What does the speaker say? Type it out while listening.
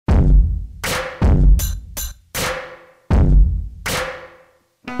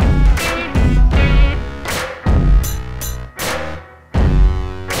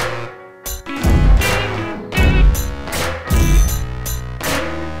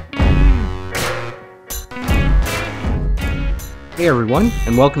Hey everyone,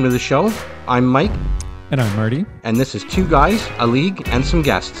 and welcome to the show. I'm Mike. And I'm Marty. And this is Two Guys, a League, and some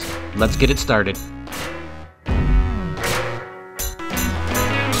guests. Let's get it started.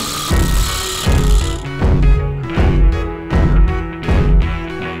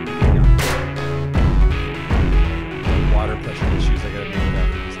 Water pressure issues. I gotta make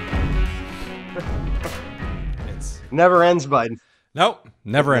that. It's Never ends, bud. nope,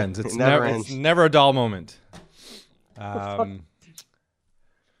 never ends. It's Never never ends. It's never a dull moment.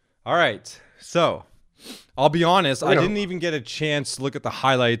 All right, so I'll be honest. I didn't even get a chance to look at the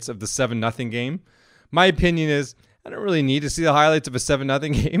highlights of the 7-0 game. My opinion is I don't really need to see the highlights of a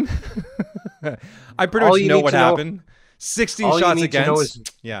 7-0 game. I pretty All much you know need what to know- happened. 16 All you shots need to know against. is,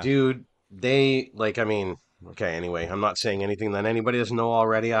 Yeah. dude, okay, anyway, I'm not saying anything that anybody doesn't know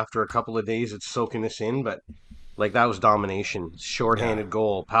already after a couple of days. It's soaking us in, but that was domination. Shorthanded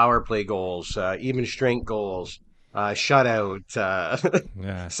goal, power play goals, even strength goals, shutout,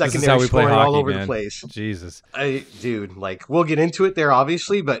 Yeah. This is secondary how we play scoring hockey, all over man. the place. Jesus. Dude, we'll get into it there,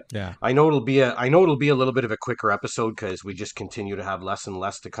 obviously, but Yeah. I know it'll be a little bit of a quicker episode because we just continue to have less and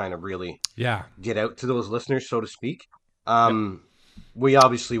less to kind of really Yeah. get out to those listeners, so to speak. We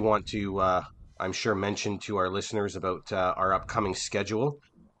obviously want to, I'm sure, mention to our listeners about our upcoming schedule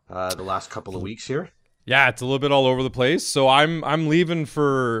the last couple of weeks here. Yeah, it's a little bit all over the place. So I'm leaving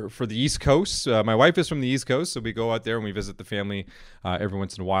for the East Coast. My wife is from the East Coast, so we go out there and we visit the family every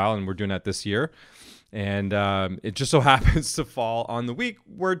once in a while, and we're doing that this year. And it just so happens to fall on the week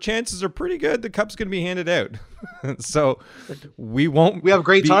where chances are pretty good the cup's going to be handed out. So we won't. We have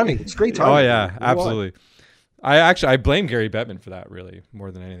great timing. It's great timing. Oh yeah, absolutely. I blame Gary Bettman for that, really, more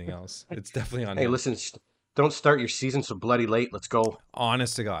than anything else. It's definitely on Hey, him. listen, don't start your season so bloody late. Let's go.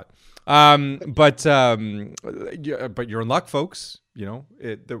 Honest to God. But you're in luck, folks. You know,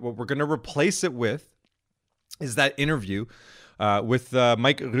 what we're going to replace it with is that interview with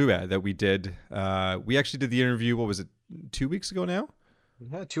Mike Ruet that we did. We actually did the interview, what was it, 2 weeks ago now?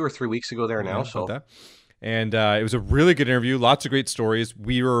 2 or 3 weeks ago there now. Yeah, So about that. And it was a really good interview. Lots of great stories.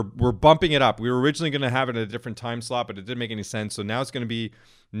 We're bumping it up. We were originally going to have it at a different time slot, but it didn't make any sense. So now it's going to be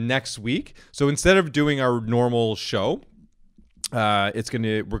next week. So instead of doing our normal show, we're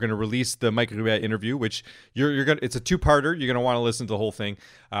gonna release the Mike Ruet interview, which it's a 2-parter. You're gonna want to listen to the whole thing.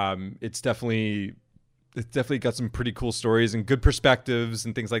 It's definitely got some pretty cool stories and good perspectives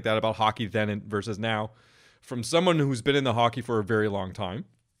and things like that about hockey then versus now, from someone who's been in the hockey for a very long time.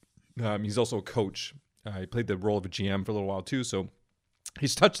 He's also a coach. He played the role of a GM for a little while too, so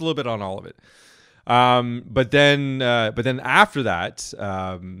he's touched a little bit on all of it. But then after that.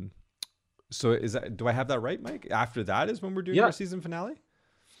 So do I have that right, Mike? After that is when we're doing our season finale?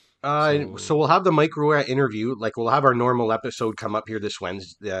 So we'll have the Mike Ruet interview. We'll have our normal episode come up here this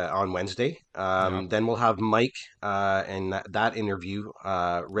Wednesday, on Wednesday. Then we'll have Mike and that interview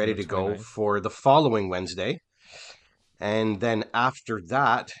ready to go 29th. for the following Wednesday. And then after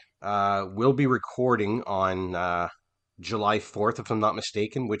that, we'll be recording on July 4th, if I'm not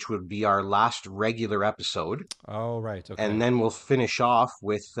mistaken, which would be our last regular episode. Oh, right. Okay. And then we'll finish off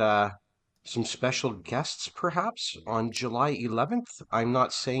with some special guests, perhaps, on July 11th. I'm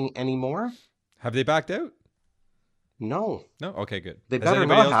not saying any more. Have they backed out? No, No. Okay, good. they Has better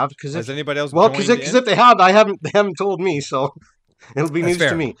anybody not else- have. Because Has anybody else? because joined in? if they have, they haven't told me. So it'll be That's news fair.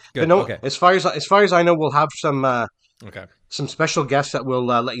 to me. Good, But no, okay. as far as I know, we'll have Okay. some special guests that we'll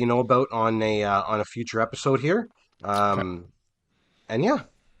let you know about on a future episode here. And yeah.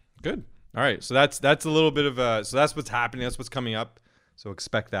 Good. All right. So that's a little bit of so that's what's happening. That's what's coming up. So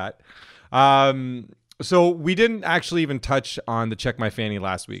expect that. So we didn't actually even touch on the Check My Fanny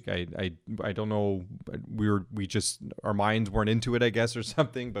last week. I don't know. We just, our minds weren't into it, I guess, or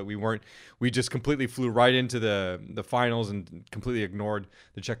something. But we just completely flew right into the finals and completely ignored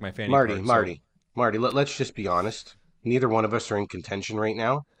the Check My Fanny. Marty. Let's just be honest. Neither one of us are in contention right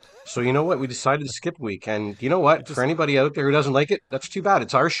now. So you know what? We decided to skip a week. And you know what? For anybody out there who doesn't like it, that's too bad.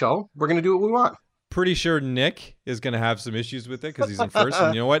 It's our show. We're going to do what we want. Pretty sure Nick is going to have some issues with it because he's in first.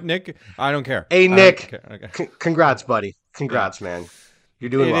 And you know what, Nick? I don't care. Hey, I don't Nick. care. Okay. Congrats, buddy. Congrats, man. You're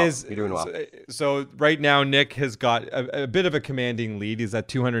doing well. You're doing well. So right now, Nick has got a bit of a commanding lead. He's at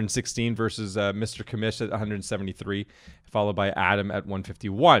 216 versus Mr. Commish at 173, followed by Adam at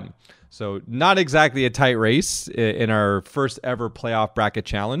 151. So not exactly a tight race in our first ever playoff bracket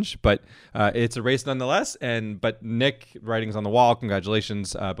challenge, but it's a race nonetheless. But Nick, writing's on the wall.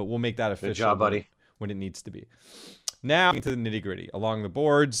 Congratulations. But we'll make that official. Good job, buddy. When it needs to be. Now into the nitty gritty along the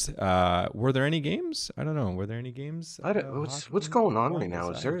boards. Were there any games? I don't know. Were there any games? What's going on right now?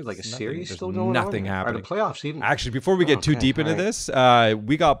 Is there a series There's still going on? nothing happening. Are the playoffs even? Actually, before we get too deep into all right. this,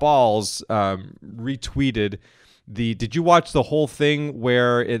 We Got Balls retweeted Did you watch the whole thing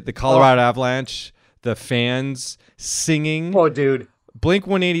where the Colorado Avalanche, the fans singing Oh, dude. Blink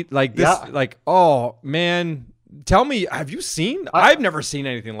 180, like this, Yeah. like, oh man, tell me, have you seen? I, I've never seen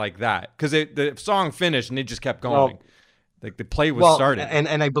anything like that, because the song finished and it just kept going, well, like the play was well, started.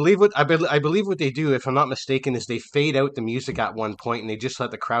 and I believe what they do, if I'm not mistaken, is they fade out the music at one point and they just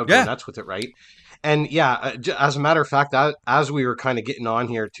let the crowd go Yeah, nuts with it, right? And yeah, as a matter of fact, as we were kind of getting on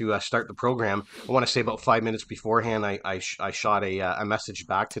here to start the program, I want to say about 5 minutes beforehand, I shot a message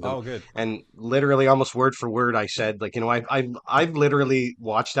back to them, oh good, and literally almost word for word, I said, like, you know, I've literally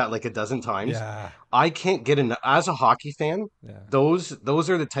watched that like a dozen times. yeah, I can't get enough as a hockey fan. yeah, Those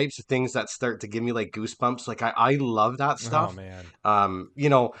are the types of things that start to give me like goosebumps. Like I love that oh stuff. man, You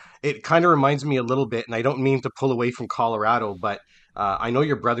know, it kind of reminds me a little bit, and I don't mean to pull away from Colorado, but I know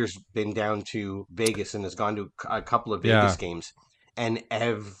your brother's been down to Vegas and has gone to a couple of Vegas yeah, games. And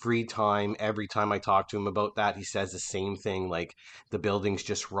every time I talk to him about that, he says the same thing. Like the building's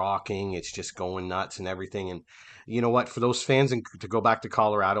just rocking, it's just going nuts and everything. And you know what? For those fans, and to go back to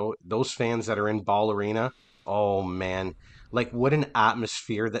Colorado, those fans that are in Ball Arena, oh man, like what an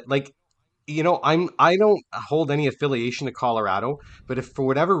atmosphere that like you know, I don't hold any affiliation to Colorado, but if for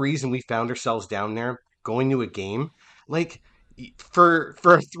whatever reason we found ourselves down there going to a game, like for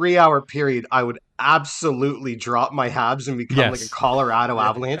a 3 hour period, I would absolutely drop my Habs and become like a yes, Colorado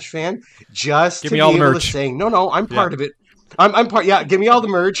Avalanche fan just give to me all be the able to merch. say, no, I'm Yeah, part of it. I'm part. Yeah, give me all the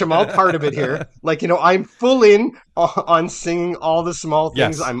merch. I'm all part of it here. Like you know, I'm full in on singing all the small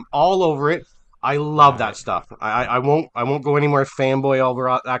things. yes, I'm all over it. I love yeah. that stuff. I won't go anywhere fanboy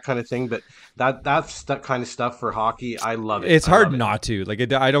over that kind of thing. But that's that kind of stuff for hockey. I love it. It's I hard love it. not to.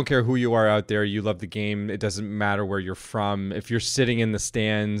 Like, I don't care who you are out there. You love the game. It doesn't matter where you're from. If you're sitting in the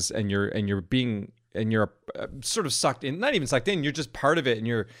stands and you're sort of sucked in, not even sucked in, you're just part of it, and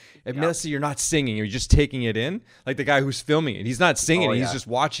Yeah. admittedly you're not singing. You're just taking it in. Like the guy who's filming it, he's not singing. Oh He's yeah. just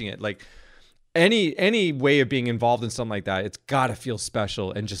watching it. Like any way of being involved in something like that, it's got to feel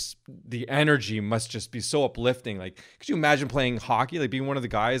special, and just the energy must just be so uplifting. Like, could you imagine playing hockey, like being one of the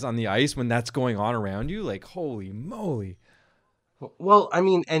guys on the ice when that's going on around you? Like, holy moly. Well, I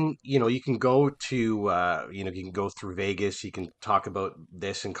mean, and you know, you can go to you can go through Vegas. You can talk about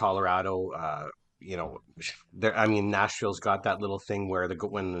this in Colorado. You know, there. I mean, Nashville's got that little thing where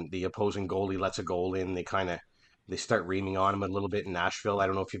when the opposing goalie lets a goal in, they start reaming on him a little bit in Nashville. I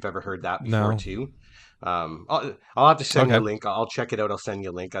don't know if you've ever heard that before No. too. I'll have to send you a Okay. link. I'll check it out. I'll send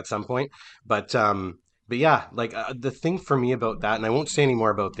you a link at some point. But yeah, like the thing for me about that, and I won't say any more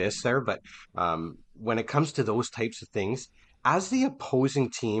about this there, but when it comes to those types of things, as the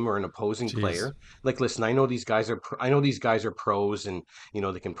opposing team or an opposing Jeez. player, like listen, I know these guys are pros, and you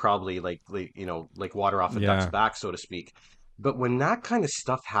know they can probably you know like water off a duck's Yeah. back, so to speak. But when that kind of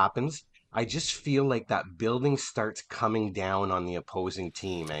stuff happens, I just feel like that building starts coming down on the opposing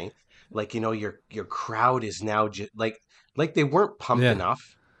team, eh? Like you know your crowd is now just like they weren't pumped Yeah. enough.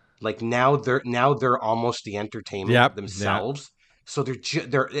 Like now they're almost the entertainment Yep. Yeah. themselves. So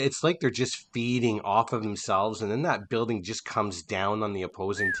they're it's like they're just feeding off of themselves, and then that building just comes down on the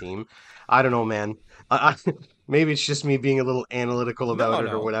opposing team. I don't know, man. Maybe it's just me being a little analytical about No,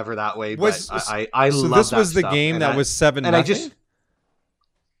 it or no. whatever that way, but Was I so love this that was the stuff, game that was seven and I just nothing.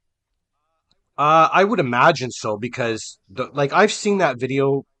 I would imagine so because like I've seen that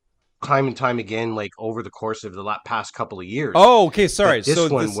video time and time again, like over the course of the past couple of years. Oh, okay. Sorry. But So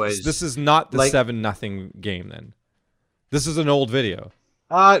this one this was is not the like 7-0 game then. This is an old video.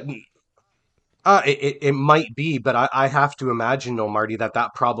 uh it might be, but I have to imagine, though, Marty, that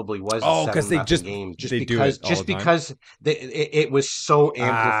probably was a Oh, because 7-0 game, they do it all the just time. because it was so Ah,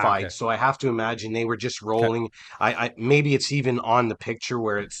 amplified. okay. So I have to imagine they were just Okay. rolling. I maybe it's even on the picture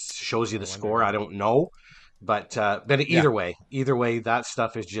where it shows you I the wonder score. I now. don't know, but Yeah, either way, that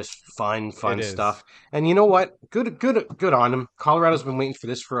stuff is just it fun is. stuff. And you know what? Good on them. Colorado's been waiting for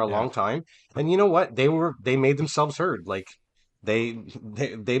this for a Yeah. long time, and you know what? They made themselves heard. Like they've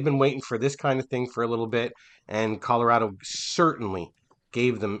been waiting for this kind of thing for a little bit, and Colorado certainly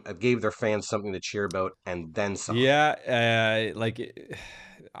gave their fans something to cheer about, and then some. Yeah,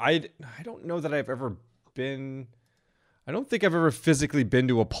 I don't know that I've ever been. I don't think I've ever physically been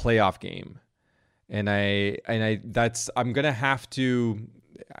to a playoff game, and I that's I'm gonna have to.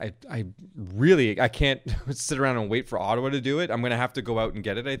 I really I can't sit around and wait for Ottawa to do it. I'm gonna have to go out and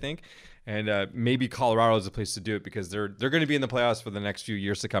get it, I think, and maybe Colorado is a place to do it because they're going to be in the playoffs for the next few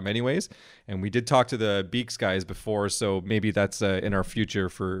years to come, anyways. And we did talk to the Beaks guys before, so maybe that's in our future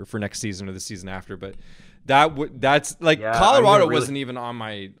for next season or the season after. But That's like Yeah, I'm gonna Colorado really. wasn't even on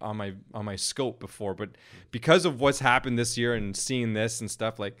my scope before, but because of what's happened this year and seeing this and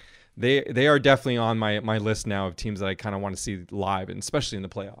stuff, like they are definitely on my list now of teams that I kind of want to see live, and especially in the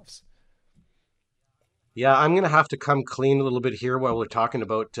playoffs. Yeah, I'm gonna have to come clean a little bit here while we're talking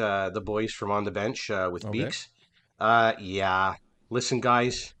about the boys from on the bench with Okay. Beaks. Yeah. Listen,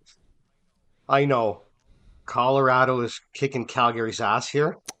 guys, I know Colorado is kicking Calgary's ass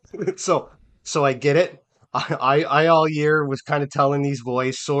here, so I get it. I all year was kind of telling these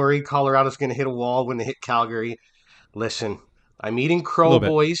boys, sorry, Colorado's gonna hit a wall when they hit Calgary. Listen, I'm eating A crow, little bit.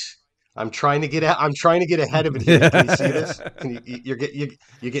 boys. I'm trying to get ahead of it here. Can you see this? Can you're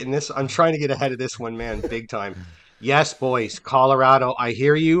getting this? I'm trying to get ahead of this one, man, big time. Yes, boys, Colorado. I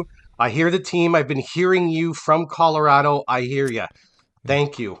hear you. I hear the team. I've been hearing you from Colorado. I hear you.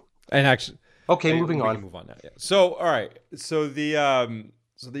 Thank you. And actually, Okay, moving we on. can move on now. Yeah. So all right. So the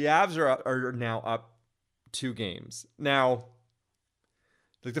Avs are now up 2 games now.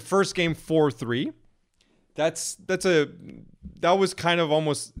 Like the first game 4-3. That was kind of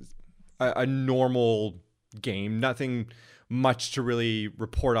almost a normal game. Nothing much to really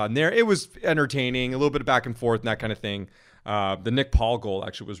report on there. It was entertaining, a little bit of back and forth and that kind of thing. The Nick Paul goal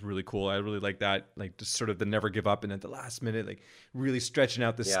actually was really cool. I really like that, like just sort of the never give up and at the last minute, like really stretching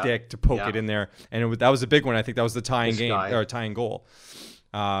out the Yeah, stick to poke yeah. it in there. And that was a big one. I think that was the tying This game guy. or tying goal.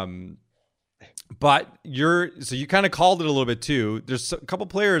 Um, but you kind of called it a little bit too. There's a couple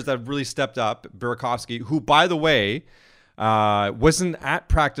players that have really stepped up. Burakovsky, who by the way, wasn't at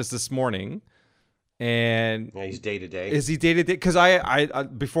practice this morning, and Yeah, he's day to day. is he dated? Because I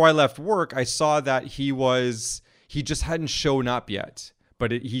before I left work, I saw that he just hadn't shown up yet,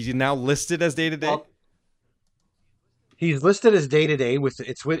 but he's now listed as day to day. Well, he's listed as day to day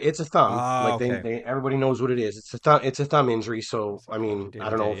it's a thumb. Ah, Like okay. everybody knows what it is. It's a thumb injury. So I mean, Day I to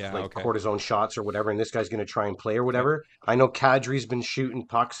don't know day. if Yeah. like Okay. cortisone shots or whatever, and this guy's gonna try and play or Okay. whatever. I know Kadri's been shooting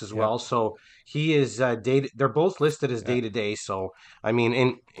pucks as Yep. well, so he is day. They're both listed as Yeah. day to day. So I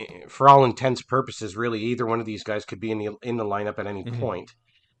mean, for all intents purposes, really, either one of these guys could be in the lineup at any Hmm. point.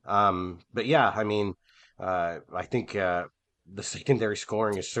 But yeah, I mean, I think. The secondary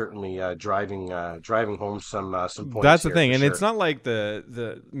scoring is certainly driving home some points That's the here thing, for and it's sure. not like the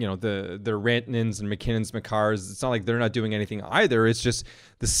Rantanens and McKinnons, McCarrs. It's not like they're not doing anything either. It's just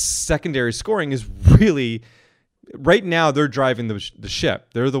the secondary scoring is really right now they're driving the ship.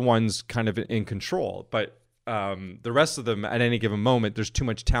 They're the ones kind of in control, but the rest of them at any given moment, there's too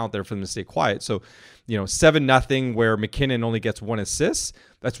much talent there for them to stay quiet. So, 7-0 where McKinnon only gets 1 assist.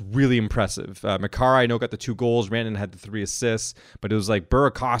 That's really impressive. Makar, I know, got the 2 goals. Rantanen had the 3 assists, but it was like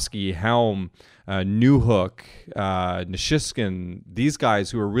Burakovsky, Helm, Newhook, Nishiskin, these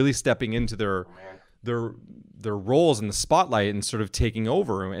guys who are really stepping into their their roles in the spotlight and sort of taking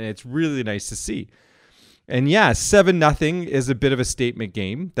over, and it's really nice to see. And yeah, 7-0 is a bit of a statement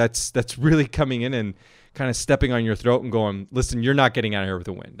game. That's really coming in and kind of stepping on your throat and going, listen, you're not getting out of here with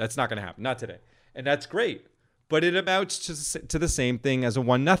a win. That's not going to happen. Not today. And that's great. But it amounts to the same thing as a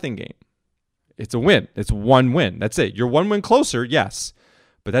 1-0 game. It's a win. It's one win. That's it. You're one win closer, yes.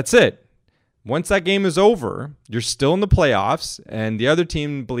 But that's it. Once that game is over, you're still in the playoffs, and the other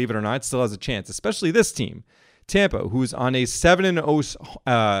team, believe it or not, still has a chance, especially this team, Tampa, who's on a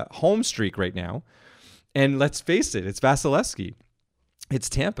 7-0 home streak right now. And let's face it, it's Vasilevsky. It's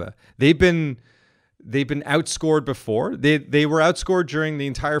Tampa. They've been outscored before. They were outscored during the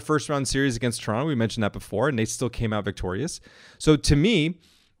entire first round series against Toronto. We mentioned that before, and they still came out victorious. So to me,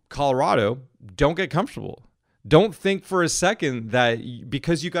 Colorado, don't get comfortable. Don't think for a second that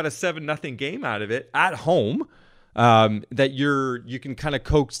because you got a 7-0 game out of it at home, that you can kind of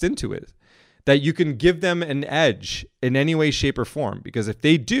coax into it, that you can give them an edge in any way, shape, or form. Because if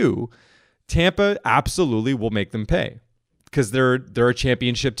they do, Tampa absolutely will make them pay because they're a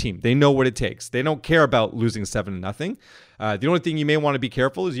championship team. They know what it takes. They don't care about losing 7-0. The only thing you may want to be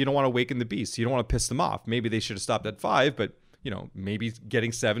careful is you don't want to awaken the beast. You don't want to piss them off. Maybe they should have stopped at 5, but maybe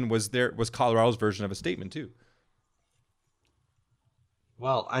getting 7 was Colorado's version of a statement too.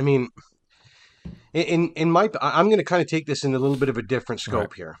 Well, I mean, I'm going to kind of take this in a little bit of a different Okay.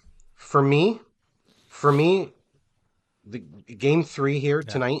 scope here. For me, for me, the game 3 here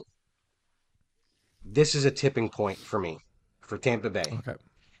Yeah. tonight, this is a tipping point for me for Tampa Bay Okay.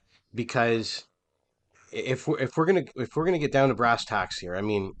 because if we're gonna get down to brass tacks here, I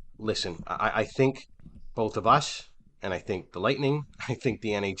mean, listen, I think both of us, and I think the Lightning, I think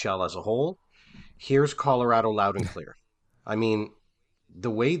the NHL as a whole, here's Colorado loud and clear. I mean, the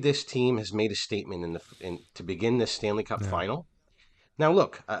way this team has made a statement to begin this Stanley Cup Yeah. final. Now,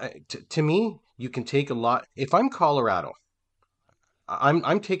 look, to me, you can take a lot. If I'm Colorado,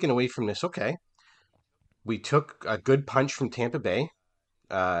 I'm taking away from this. Okay, We took a good punch from Tampa Bay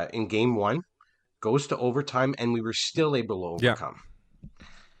in game one, goes to overtime, and we were still able to Yeah. overcome.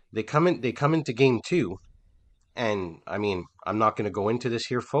 They come into game two, and I mean, I'm not going to go into this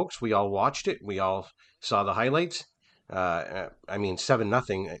here, folks. We all watched it. We all saw the highlights. I mean,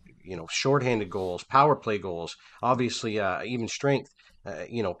 7-0. Shorthanded goals, power play goals. Obviously, even strength.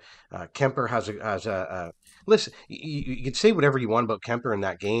 Kemper has a listen. You could say whatever you want about Kemper in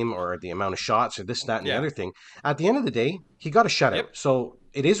that game, or the amount of shots, or this, that, and the Yeah. other thing. At the end of the day, he got a shutout. Yep. So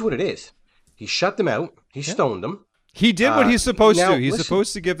it is what it is. He shut them out. He Yeah. stoned them. He did what he's supposed Now to. He's listen.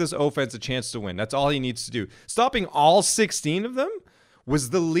 supposed to give this offense a chance to win. That's all he needs to do. Stopping all 16 of them was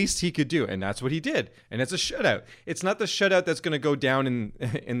the least he could do, and that's what he did. And it's a shutout. It's not the shutout that's going to go down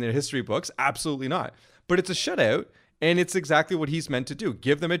in the history books. Absolutely not. But it's a shutout, and it's exactly what he's meant to do.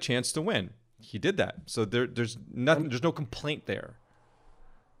 Give them a chance to win. He did that. So there's nothing. There's no complaint there.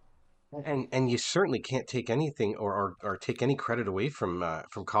 And you certainly can't take anything or take any credit away from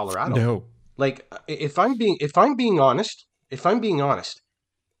Colorado. No. Like if I'm being honest, the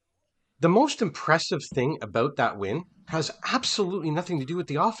most impressive thing about that win has absolutely nothing to do with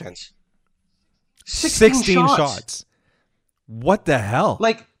the offense. 16 shots. What the hell?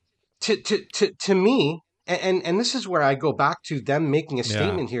 Like to me, and this is where I go back to them making a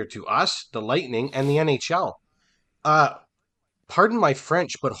statement here to us, the Lightning and the NHL. Pardon my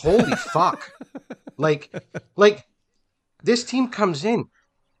French, but holy fuck. Like this team comes in,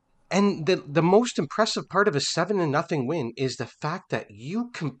 and the most impressive part of a 7-0 win is the fact that you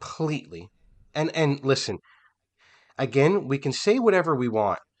completely and listen, again, we can say whatever we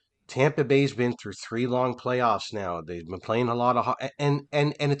want. Tampa Bay's been through 3 long playoffs now. They've been playing a lot of and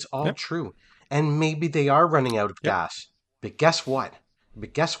it's all true. And maybe they are running out of gas. But guess what?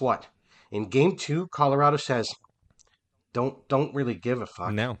 In game 2, Colorado says, don't really give a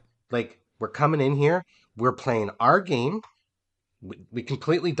fuck. No. Like, we're coming in here, we're playing our game. We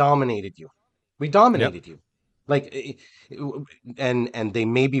completely dominated you. We dominated you. Like, and they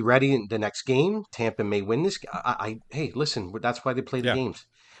may be ready in the next game. Tampa may win this. Hey, listen, that's why they play the games.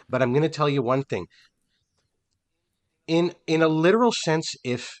 But I'm going to tell you one thing. In a literal sense,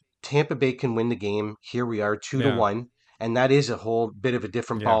 if Tampa Bay can win the game, here we are 2-1, and that is a whole bit of a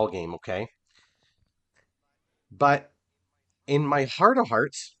different ball game, okay? But in my heart of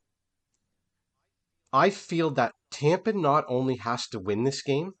hearts, I feel that Tampa not only has to win this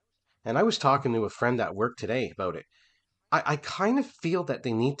game, and I was talking to a friend at work today about it. I kind of feel that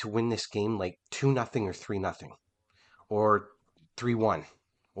they need to win this game like 2-0 or 3-0 or 3-1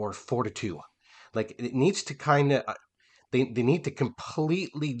 or 4-2. Like it needs to kind of they need to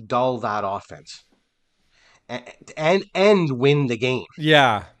completely dull that offense and win the game.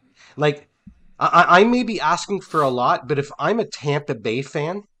 Yeah. Like I may be asking for a lot, but if I'm a Tampa Bay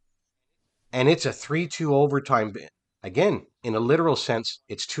fan and it's a 3-2 overtime, again, in a literal sense,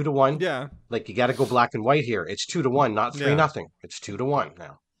 it's 2-1. Yeah. Like you got to go black and white here. It's 2-1, not 3-0. It's 2-1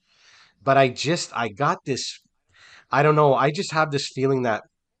 now. But I got this, I don't know. I just have this feeling that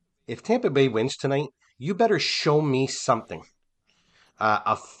if Tampa Bay wins tonight, you better show me something.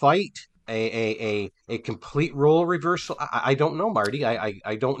 A fight, a complete role reversal. I don't know, Marty.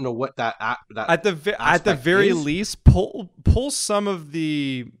 I don't know what that at the very least pull some of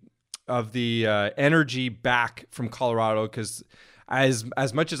the energy back from Colorado, because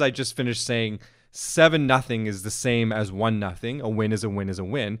as much as I just finished saying 7-0 is the same as 1-0. A win is a win is a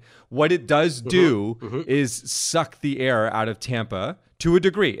win. What it does do is suck the air out of Tampa to a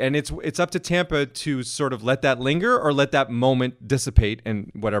degree. And it's up to Tampa to sort of let that linger or let that moment dissipate and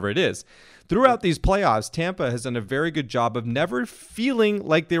whatever it is. Throughout these playoffs, Tampa has done a very good job of never feeling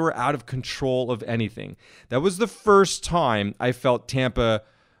like they were out of control of anything. That was the first time I felt Tampa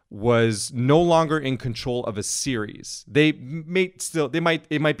was no longer in control of a series. It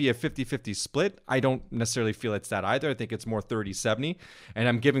might be a 50-50 split. I don't necessarily feel it's that either. I think it's more 30-70. And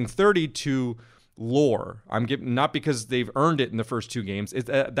I'm giving 30 to lore. I'm giving, not because they've earned it in the first 2 games.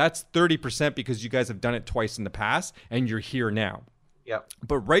 That's 30% because you guys have done it twice in the past and you're here now. Yeah.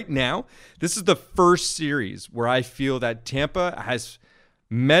 But right now, this is the first series where I feel that Tampa has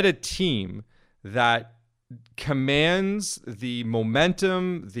met a team that commands the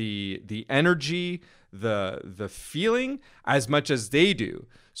momentum, the energy, the feeling as much as they do.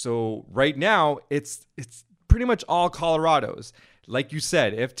 So right now, it's pretty much all Colorado's. Like you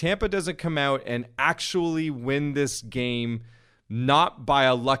said, if Tampa doesn't come out and actually win this game, not by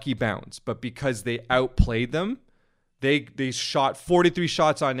a lucky bounce, but because they outplayed them, they shot 43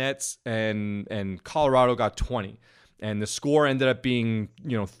 shots on nets and Colorado got 20, and the score ended up being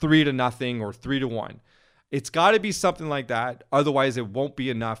 3-0 or 3-1. It's got to be something like that. Otherwise, it won't be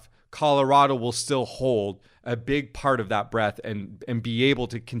enough. Colorado will still hold a big part of that breath and be able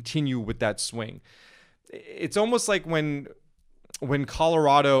to continue with that swing. It's almost like when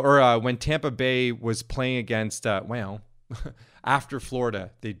Colorado or when Tampa Bay was playing against after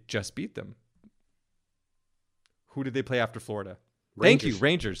Florida, they just beat them. Who did they play after Florida? Rangers. Thank you,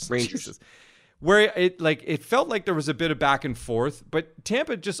 Rangers. Rangers. Jesus. Where it felt like there was a bit of back and forth, but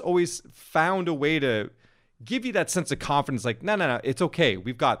Tampa just always found a way to give you that sense of confidence. Like, no, it's okay.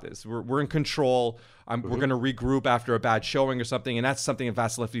 We've got this. We're in control. We're going to regroup after a bad showing or something, and that's something that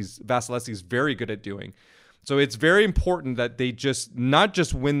Vasilevsky's very good at doing. So it's very important that they just not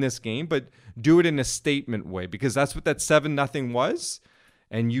just win this game, but do it in a statement way, because that's what that 7-0 was.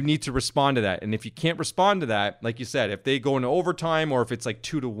 And you need to respond to that. And if you can't respond to that, like you said, if they go into overtime or if it's like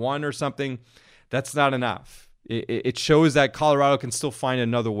 2-1 or something, that's not enough. It shows that Colorado can still find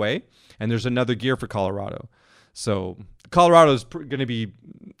another way, and there's another gear for Colorado. So Colorado is going to be,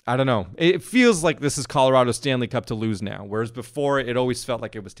 I don't know. It feels like this is Colorado's Stanley Cup to lose now, whereas before it always felt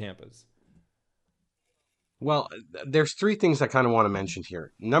like it was Tampa's. Well, there's three things I kind of want to mention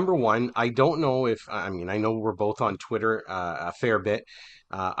here. Number one, I don't know if, I mean, I know we're both on Twitter a fair bit.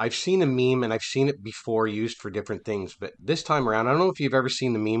 I've seen a meme and I've seen it before used for different things, but this time around, I don't know if you've ever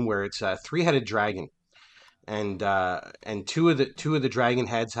seen the meme where it's a three-headed dragon, and two of the dragon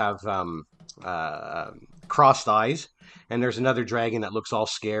heads have crossed eyes, and there's another dragon that looks all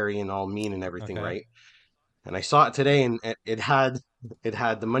scary and all mean and everything, Okay. right? And I saw it today, and it had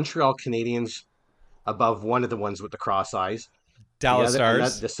the Montreal Canadiens above one of the ones with the cross eyes. The Dallas other, and that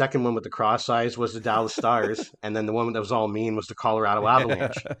Stars. the second one with the cross eyes was the Dallas Stars, and then the one that was all mean was the Colorado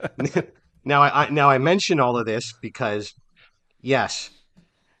Avalanche. Now I mention all of this because yes,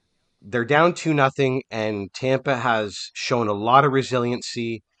 they're down 2-0, and Tampa has shown a lot of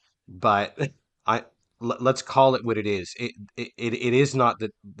resiliency, but let's call it what it is. It is not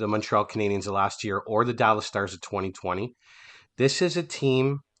the Montreal Canadiens of last year or the Dallas Stars of 2020. This is a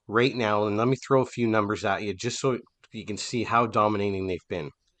team right now, and let me throw a few numbers at you just so you can see how dominating they've been.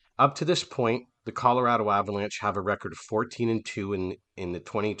 Up to this point, the Colorado Avalanche have a record of 14-2 in the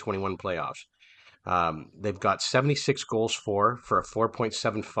 2021 playoffs. They've got 76 goals for a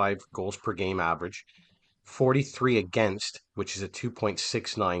 4.75 goals per game average, 43 against, which is a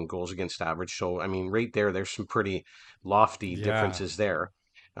 2.69 goals against average. So, I mean, right there, there's some pretty lofty Yeah. differences there.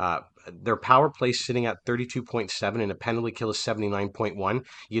 Their power play sitting at 32.7 and a penalty kill is 79.1.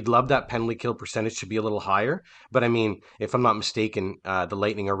 You'd love that penalty kill percentage to be a little higher, but I mean, if I'm not mistaken, the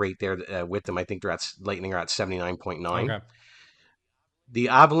Lightning are right there with them. I think Lightning are at 79.9. Okay. The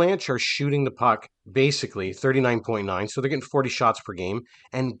Avalanche are shooting the puck basically 39.9, so they're getting 40 shots per game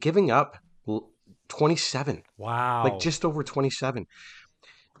and giving up 27, like Wow. just over 27.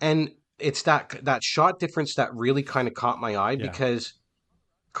 And it's that shot difference that really kind of caught my eye Yeah. because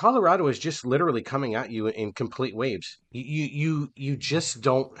Colorado is just literally coming at you in complete waves. You just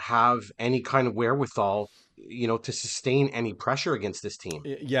don't have any kind of wherewithal, to sustain any pressure against this team.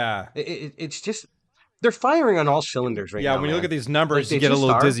 Yeah. It's just they're firing on all cylinders right Yeah, now, when you look man. at these Like numbers, you they get a just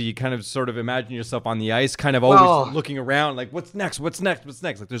little are. dizzy. You kind of sort of imagine yourself on the ice, kind of always Well, looking around, like, what's next? What's next? What's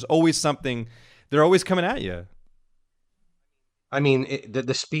next? Like, there's always something. They're always coming at you. I mean,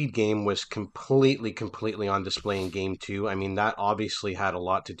 the speed game was completely on display in game two. I mean, that obviously had a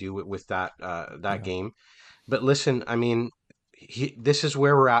lot to do with that Yeah. game. But listen, I mean, this is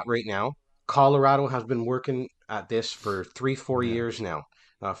where we're at right now. Colorado has been working at this for 3, 4 years now,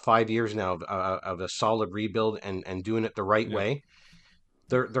 5 years now of a solid rebuild and doing it the right Yep. way.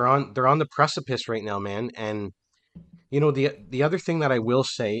 They're on the precipice right now, man. And the other thing that I will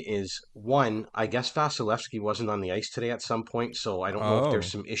say is one, I guess Vasilevsky wasn't on the ice today at some point, so I don't know if there's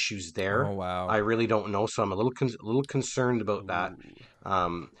Oh. some issues Oh there. I wow. really don't know, so I'm a little concerned about that. Ooh.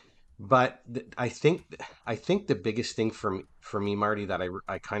 Um, but I think the biggest thing for me, Marty, that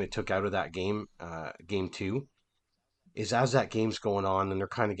I kind of took out of that game, game two, is as that game's going on and they're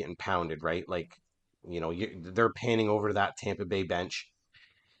kind of getting pounded, right? Like, they're panning over to that Tampa Bay bench,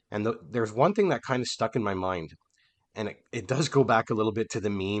 and there's one thing that kind of stuck in my mind, and it does go back a little bit to the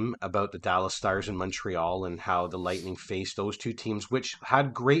meme about the Dallas Stars in Montreal and how the Lightning faced those two teams, which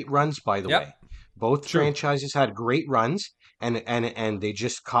had great runs, by the way. Yep. Both True. franchises had great runs, and they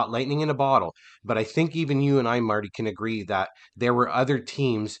just caught lightning in a bottle. But I think even you and I, Marty, can agree that there were other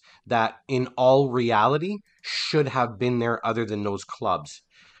teams that, in all reality, should have been there other than those clubs.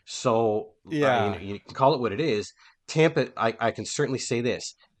 So, Yeah. you can call it what it is. Tampa, I can certainly say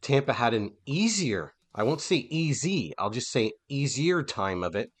this. Tampa had an easier, I won't say easy, I'll just say easier time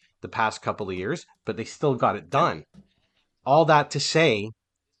of it the past couple of years, but they still got it Yep. done. All that to say,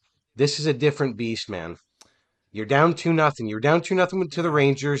 this is a different beast, man. You're down 2-0. You're down 2-0 to the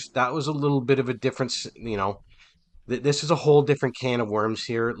Rangers. That was a little bit of a difference. This is a whole different can of worms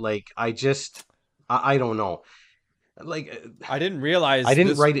here. Like I don't know. Like I didn't I realize didn't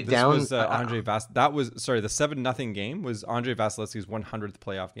this write it this down. was Andre Vas. That was sorry. The 7-0 game was Andre Vasilevsky's 100th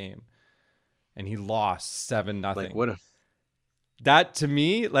playoff game, and he lost 7 Like nothing. what? That to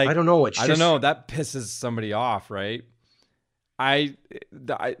me, I like don't know. It's I don't just know, that pisses somebody off, right?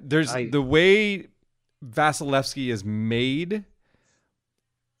 There's I. the way Vasilevsky is made.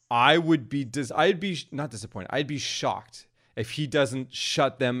 I'd be not disappointed. I'd be shocked if he doesn't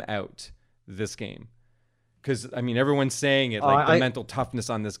shut them out this game. Because I mean, everyone's saying it like the I mental toughness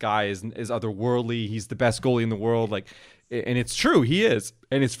on this guy is otherworldly. He's the best goalie in the world, like, and it's true, he is,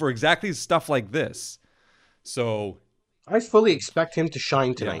 and it's for exactly stuff like this. So I fully expect him to shine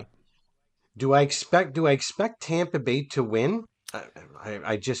yeah, tonight. Do I expect Tampa Bay to win?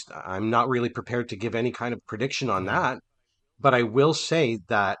 I'm not really prepared to give any kind of prediction on yeah, that, but I will say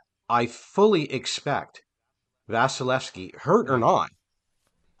that I fully expect Vasilevsky, hurt or yeah. not,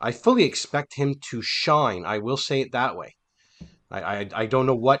 I fully expect him to shine. I will say it that way. I don't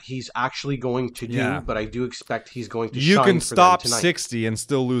know what he's actually going to do, Yeah. but I do expect he's going to You can shine for them stop tonight. 60 and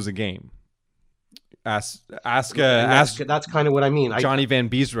still lose a game. And Ask that's kind of what I mean. Johnny Van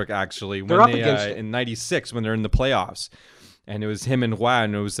Beesbrook actually They're when up they against it. in '96 when they're in the playoffs, and it was him and Roy,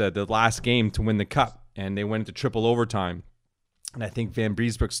 and it was the last game to win the cup, and they went into triple overtime. And I think Van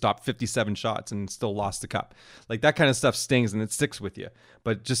Beesbrook stopped 57 shots and still lost the cup. Like that kind of stuff stings and it sticks with you.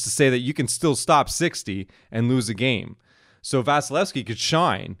 But just to say that you can still stop 60 and lose a game. So Vasilevsky could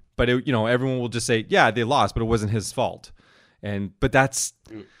shine, but everyone will just say, yeah, they lost, but it wasn't his fault. But that's,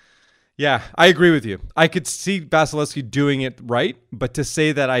 yeah, I agree with you. I could see Vasilevsky doing it right, but to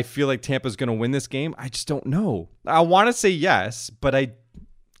say that I feel like Tampa's going to win this game, I just don't know. I want to say yes, but I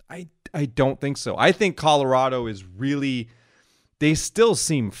don't think so. I think Colorado is really, they still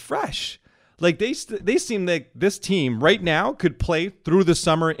seem fresh. Like they seem like this team right now could play through the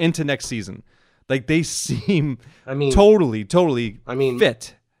summer into next season. Like they seem I mean, totally I mean,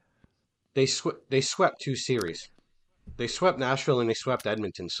 fit. they swept two series. They swept Nashville and they swept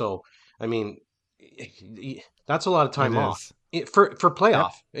Edmonton. So, I mean, that's a lot of It time off is. for Yep.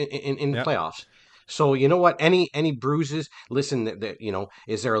 playoff in the Yep. playoffs. So you know what? Any bruises? Listen,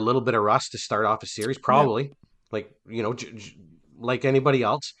 is there a little bit of rust to start off a series? Yep. Probably, like like anybody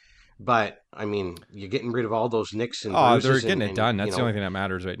else. But I mean, you're getting rid of all those nicks and Oh, they're bruises, getting it and done. That's the only thing that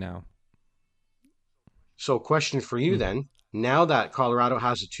matters right now. So, question for you Hmm. then: now that Colorado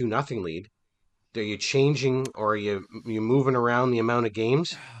has a 2-0 lead, are you changing or are you moving around the amount of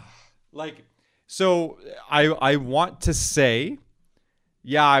games? Like, so I want to say,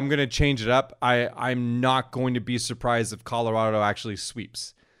 yeah, I'm gonna change it up. I'm not going to be surprised if Colorado actually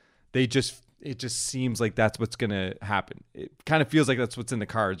sweeps. It just seems like that's what's gonna happen. It kind of feels like that's what's in the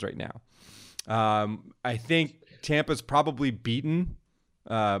cards right now. I think Tampa's probably beaten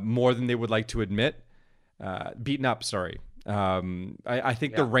more than they would like to admit. Beaten up, sorry. I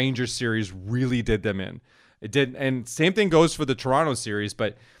think the Yeah, Rangers series really did them in. It did, and same thing goes for the Toronto series,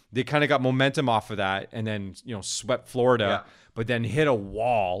 but they kind of got momentum off of that, and then swept yeah. Florida, but then hit a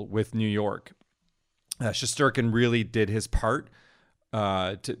wall with New York. Shesterkin really did his part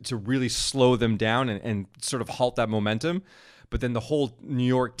to really slow them down and sort of halt that momentum. But then the whole New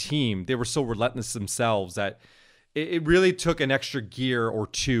York team, they were so relentless themselves that it really took an extra gear or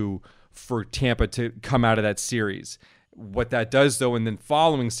two for Tampa to come out of that series. What that does, though, in the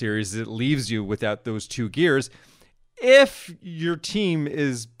following series, is it leaves you without those two gears. If your team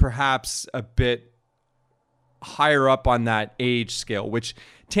is perhaps a bit higher up on that age scale, which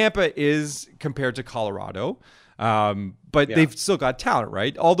Tampa is compared to Colorado, but Yeah. they've still got talent,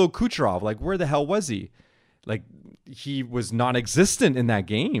 right? Although Kucherov, like, where the hell was he? Like, he was non-existent in that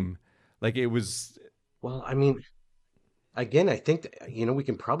game. Like, it was, Well, I mean, again, I think we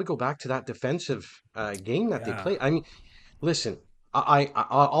can probably go back to that defensive game that they yeah, played. I mean, listen,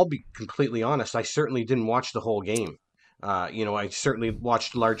 I'll be completely honest. I certainly didn't watch the whole game. I certainly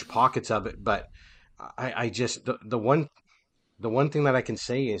watched large pockets of it, but I just the one thing that I can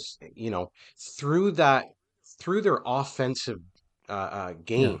say is, through that through their offensive yeah,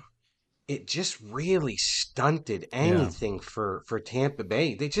 game, it just really stunted yeah, anything for Tampa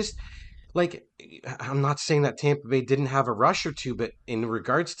Bay. They just like I'm not saying that Tampa Bay didn't have a rush or two, but in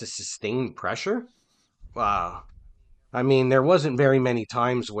regards to sustained pressure, wow. I mean, there wasn't very many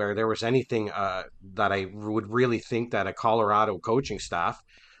times where there was anything that I would really think that a Colorado coaching staff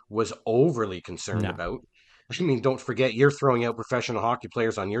was overly concerned no. about. I mean, don't forget you're throwing out professional hockey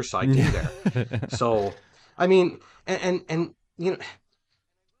players on your side too there. So, I mean, and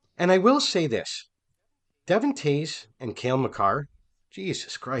I will say this. Devin Tays and Kale McCarr,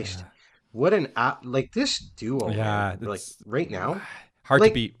 Jesus Christ, Yeah, what an app! Like this duo, man. yeah, Like it's right now, hard to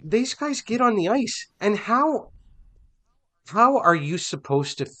like beat. these guys get on the ice, and how are you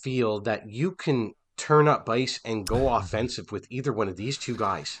supposed to feel that you can turn up ice and go offensive with either one of these two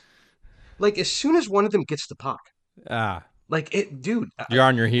guys? Like as soon as one of them gets the puck, Ah, like it, dude, you're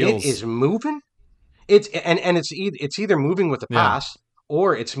on your it heels. is moving. It's either moving with a Yeah, pass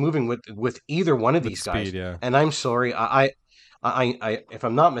or it's moving with either one of with these guys. speed. Yeah. And I'm sorry, if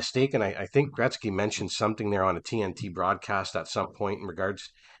I'm not mistaken, I think Gretzky mentioned something there on a TNT broadcast at some point in regards,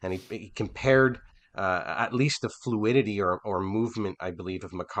 and he compared at least the fluidity or movement, I believe,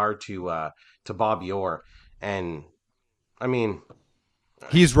 of Makar to Bobby Orr. And I mean,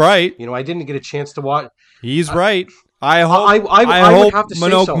 He's right. I didn't get a chance to watch. He's I right. I I hope I, I I would hope have to say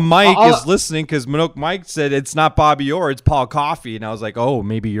Minoke so. Mike is listening, because Minoke Mike said it's not Bobby Orr, it's Paul Coffey. And I was like, oh,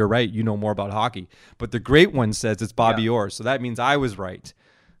 maybe you're right. You know more about hockey. But the great one says it's Yeah. Bobby Orr. So that means I was right.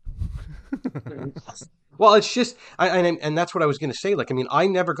 Well, it's just, and that's what I was going to say. Like, I mean, I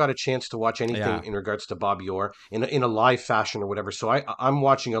never got a chance to watch Yeah. anything in regards to Bobby Orr in a live fashion or whatever. So I'm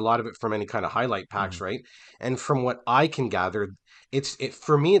watching a lot of it from any kind of highlight packs, Mhm. right? And from what I can gather, it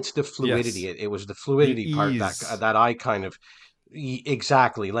for me, it's the fluidity. Yes. It was the The fluidity part that ease. that I kind of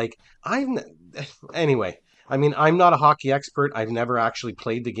exactly like. I'm anyway. I mean, I'm not a hockey expert. I've never actually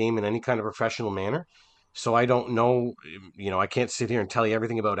played the game in any kind of professional manner. So I don't know, I can't sit here and tell you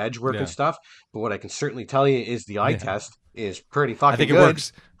everything about edge work and Yeah. stuff, but what I can certainly tell you is the eye Yeah. test is pretty I fucking think it good.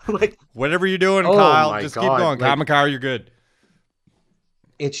 works. Like, Whatever you're doing, oh Kyle, my just keep God. going. Kyle Like, McCarr, you're good.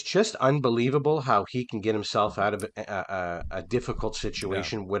 it's just unbelievable how he can get himself out of a difficult Yeah.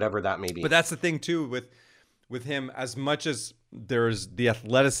 situation, whatever that may But be. that's the thing too with him. As much as there's the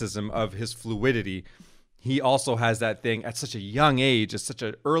athleticism of his fluidity, he also has that thing at such a young age, at such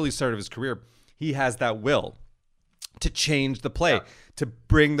an early start of his career. He has that will to change the Yeah. play, to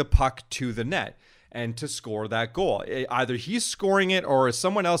bring the puck to the net, and to score that goal. Either he's scoring it, or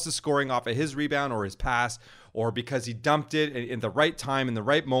someone else is scoring off of his rebound or his pass, or because he dumped it in the right time, in the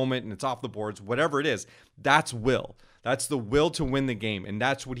right moment, and it's off the boards, whatever it is. That's will. That's the will to win the game, and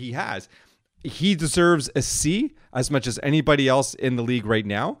that's what he has. He deserves a C as much as anybody else in the league right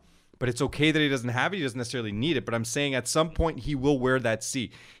now. But it's okay that he doesn't have it. He doesn't necessarily need it. But I'm saying at some point he will wear that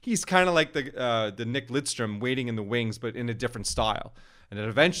C. He's kind of like the Nick Lidstrom waiting in the wings, but in a different style. And then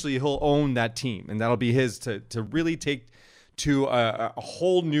eventually he'll own that team, and that'll be his to really take to a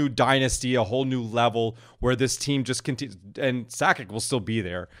whole new dynasty, a whole new level where this team just continues. And Sakic will still be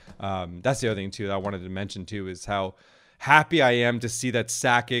there. That's the other thing too that I wanted to mention too is how happy I am to see that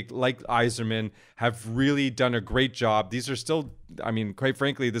Sakic, like Yzerman, have really done a great job. These are still, I mean, quite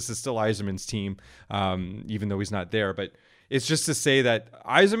frankly, this is still Yzerman's team, even though he's not there. But it's just to say that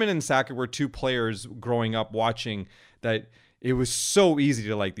Yzerman and Sakic were two players growing up watching that it was so easy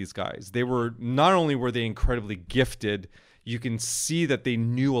to like these guys. They were, not only were they incredibly gifted, you can see that they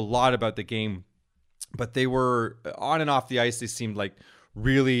knew a lot about the game, but they were on and off the ice. They seemed like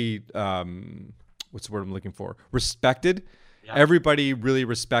really, what's the word I'm looking for? Respected. Yeah. Everybody really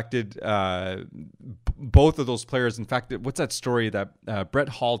respected both of those players. In fact, what's that story that Brett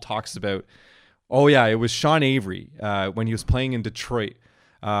Hall talks about? Oh yeah, it was Sean Avery when he was playing in Detroit.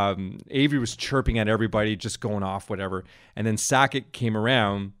 Avery was chirping at everybody, just going off, whatever. And then Sakic came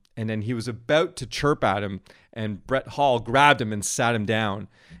around, and then he was about to chirp at him, and Brett Hall grabbed him and sat him down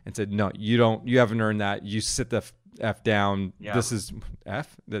and said, "No, you don't. You haven't earned that. You sit the F down. Yeah. This is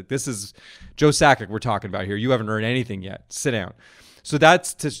F. This is Joe Sakic we're talking about here. You haven't earned anything yet. Sit down." So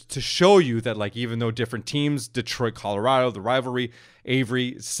that's to show you that, like, even though different teams, Detroit, Colorado, the rivalry,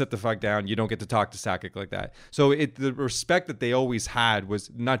 Avery, sit the fuck down. You don't get to talk to Sakic like that. So the respect that they always had was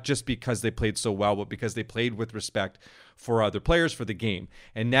not just because they played so well, but because they played with respect for other players, for the game.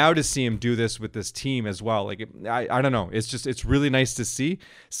 And now to see him do this with this team as well, like, I don't know. It's really nice to see.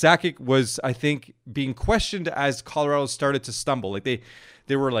 Sakic was, I think, being questioned as Colorado started to stumble. Like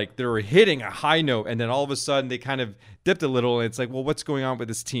they were hitting a high note, and then all of a sudden they kind of dipped a little, and it's like, well, what's going on with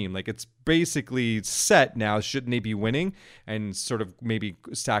this team? Like, it's basically set now. Shouldn't they be winning? And sort of maybe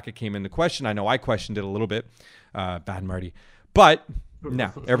Sakic came into question. I know I questioned it a little bit. Bad Marty. But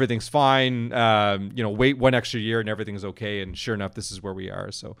no, everything's fine. Wait one extra year and everything's okay. And sure enough, this is where we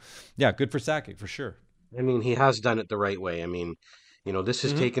are. So yeah, good for Sakic for sure. I mean, he has done it the right way. I mean, this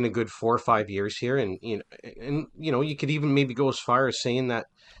has Mm-hmm. taken a good 4 or 5 years here, and you could even maybe go as far as saying that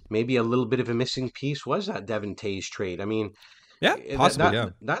maybe a little bit of a missing piece was that Devin Tays trade. I mean, Yeah, that possibly. that Yeah.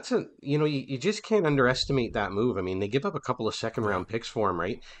 that's you just can't underestimate that move. I mean, they give up a couple of second Yeah. round picks for him,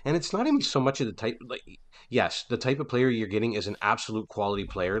 right? And it's not even so much of the yes, the type of player you're getting is an absolute quality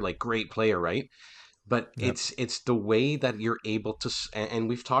player, like great player, right? but Yep. it's the way that you're able to, and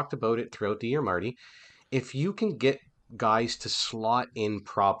we've talked about it throughout the year, Marty. If you can get guys to slot in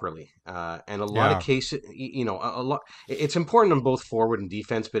properly, and a lot of Yeah. cases, a lot, it's important on both forward and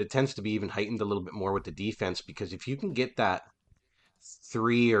defense, but it tends to be even heightened a little bit more with the defense because if you can get that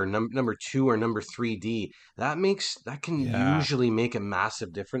three or number two or number three D, that can Yeah. usually make a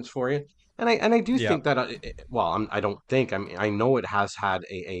massive difference for you. And I do think Yep. that well, I don't think I know it has had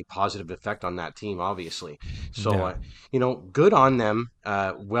a positive effect on that team, obviously. So Yeah. good on them.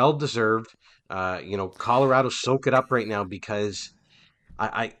 Well deserved. Colorado soak it up right now because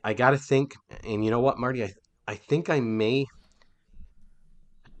I got to think. And you know what, Marty, I think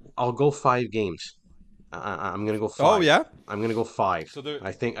I'll go 5 games. I'm gonna go Oh five. yeah. I'm gonna go five. So the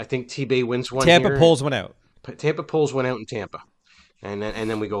I think T-Bay wins one Tampa here. pulls one out. Tampa pulls one out in Tampa, and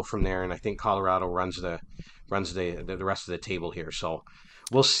then we go from there. And I think Colorado runs the rest of the table here. So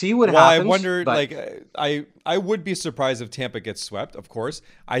we'll see what Well, I happens. wondered, But like, I would be surprised if Tampa gets swept. Of course,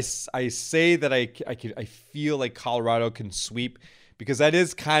 I say that I feel like Colorado can sweep because that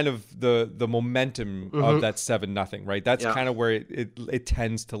is kind of the momentum of mhm, that 7-0, right? That's yeah, kind of where it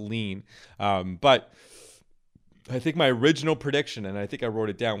tends to lean. But I think my original prediction, and I think I wrote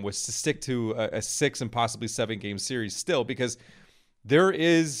it down, was to stick to a 6 and possibly 7 game series still because there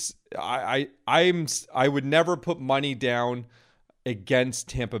is I would never put money down against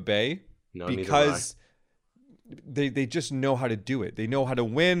Tampa Bay no, neither would I. because they just know how to do it. They know how to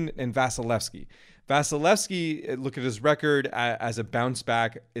win. And Vasilevsky, look at his record as a bounce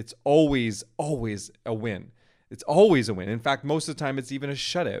back. It's always a win. It's always a win. In fact, most of the time it's even a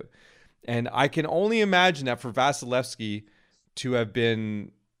shutout. And I can only imagine that for Vasilevsky to have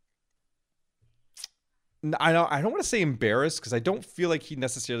been, I don't want to say embarrassed because I don't feel like he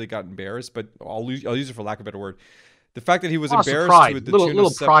necessarily got embarrassed, but I'll use it for lack of a better word. The fact that he was Loss of embarrassed pride. to the tune of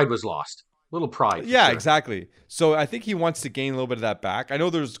Little pride was lost. Little pride for yeah, sure. exactly. So I think he wants to gain a little bit of that back. I know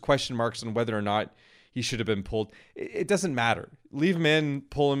there's question marks on whether or not he should have been pulled. It doesn't matter. Leave him in,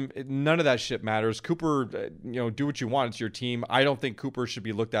 pull him. None of that shit matters. Cooper, do what you want. It's your team. I don't think Cooper should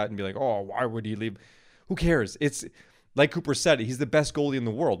be looked at and be like, oh, why would he leave? Who cares? It's like Cooper said, he's the best goalie in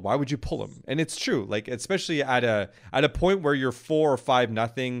the world. Why would you pull him? And it's true. Like especially at a point where you're 4 or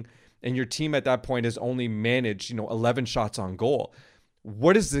 5-0, and your team at that point has only managed 11 shots on goal.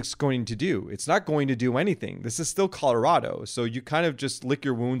 What is this going to do? It's not going to do anything. This is still Colorado. So you kind of just lick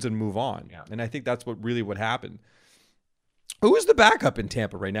your wounds and move on. Yeah. And I think that's what happened. Who is the backup in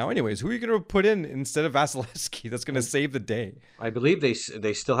Tampa right now? Anyways, who are you going to put in instead of Vasilevsky that's going to save the day? I believe they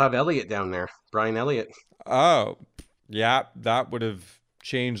still have Elliott down there. Brian Elliott. Oh, yeah, that would have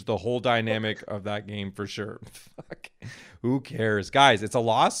changed the whole dynamic of that game for sure. Fuck. Who cares? Guys, it's a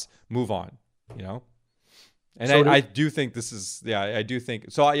loss. Move on, you know? And So I do think this is, yeah, I do think.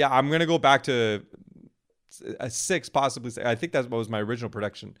 So, yeah, I'm going to go back to a 6, possibly. I think that was my original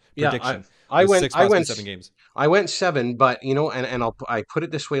prediction. yeah, I Was went 6, I possibly went 7 games. I went 7, but I put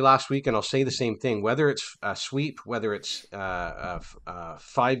it this way last week, and I'll say the same thing. Whether it's a sweep, whether it's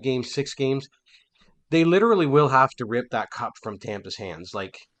 5 games, 6 games, they literally will have to rip that cup from Tampa's hands.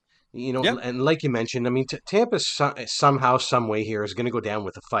 Yeah. And like you mentioned, I mean, Tampa somehow, some way here is going to go down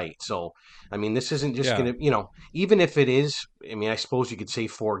with a fight. So, I mean, this isn't just Yeah. going to, even if it is, I mean, I suppose you could say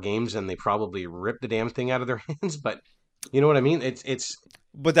 4 games and they probably rip the damn thing out of their hands, but you know what I mean? It's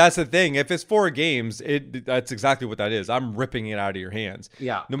But that's the thing. If it's 4 games, that's exactly what that is. I'm ripping it out of your hands.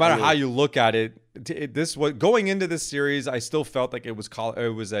 yeah, No I matter how mean, you look at it, going into this series, I still felt like it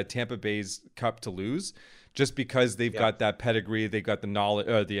was a Tampa Bay's cup to lose, just because they've yeah. got that pedigree, they've got the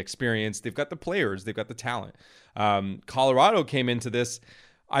knowledge, the experience, they've got the players, they've got the talent. Colorado came into this,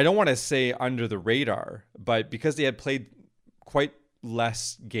 I don't want to say under the radar, but because they had played quite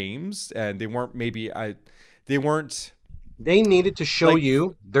less games and they weren't They needed to show like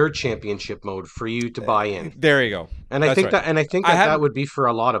you their championship mode for you to buy in. there you go. And I That's think right. that and I think I that that hadn't. would be for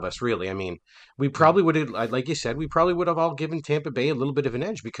a lot of us, really. I mean, we Yeah. probably would have, like you said, we probably would have all given Tampa Bay a little bit of an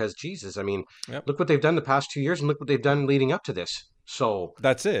edge because Jesus, I mean, Yep. look what they've done the past 2 years and look what they've done leading up to this. So,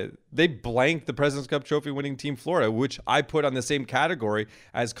 That's it. They blanked the President's Cup trophy winning team Florida, which I put on the same category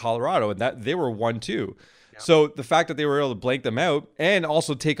as Colorado, and that they were 1-2. yeah. So the fact that they were able to blank them out and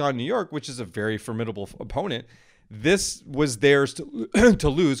also take on New York, which is a very formidable opponent, this was theirs to, to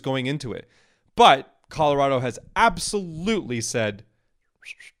lose going into it. But Colorado has absolutely said,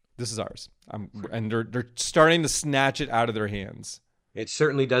 "This is ours," and they're starting to snatch it out of their hands. It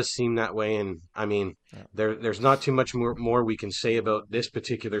certainly does seem that way, and I mean, Yeah. there's not too much more we can say about this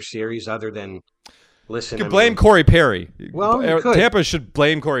particular series other than You listen. I could blame mean, Corey Perry. well, you could, Tampa should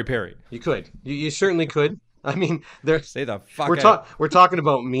blame Corey Perry. you could, you certainly could. I mean, there Stay the fuck out. we're talking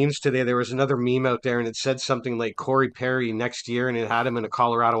about memes today. There was another meme out there, and it said something like Corey Perry next year, and it had him in a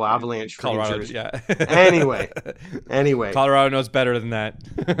Colorado Avalanche freaking Colorado, jersey. yeah. Anyway, anyway. Colorado knows better than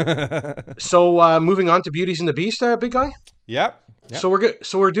that. So moving on to Beauties and the Beast, big guy. Yep. Yep. So we're good.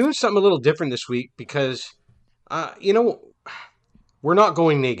 So we're doing something a little different this week because, you know, we're not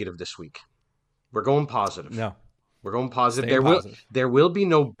going negative this week. We're going positive. No. We're going positive. Staying positive. There will be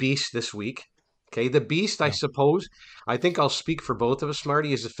no Beast this week. Okay, the Beast, I No. suppose, I think I'll speak for both of us,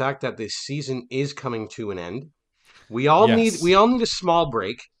 Marty, is the fact that this season is coming to an end. We all need Yes. a small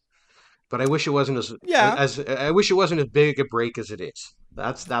break, but I wish it wasn't Yeah. as I wish it wasn't as big a break as it is.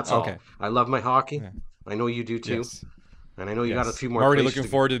 That's all. Okay. I love my hockey. Yeah. I know you do too, Yes. and I know you got a Yes. few I'm more. already places looking to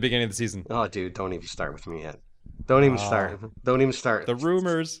go. forward to the beginning of the season. Oh, dude, don't even start with me yet. Don't even start. Don't even start. The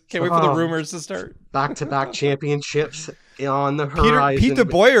rumors. Can't wait for the Oh. rumors to start. Back-to-back championships on the Pete horizon.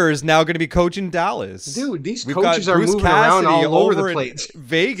 DeBoyer is now going to be coaching Dallas. Dude, these We've coaches got are Bruce moving around Cassidy all over the in place.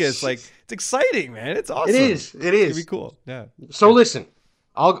 Vegas, like it's exciting, man. It's awesome. It is. It It's is. gonna be cool. Yeah. So listen,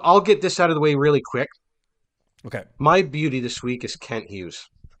 I'll get this out of the way really quick. Okay. My beauty this week is Kent Hughes.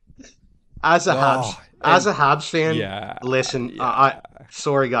 As a Oh, Habs fan, yeah, listen, yeah.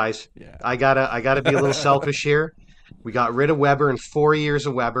 sorry guys, Yeah. I gotta be a little selfish here. We got rid of Weber in 4 years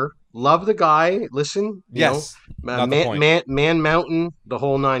of Weber. Love the guy. Listen, Yes. know, Not the point. man Mountain, the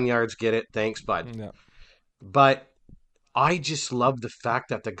whole 9 yards. Get it? Thanks, bud. Yeah. But I just love the fact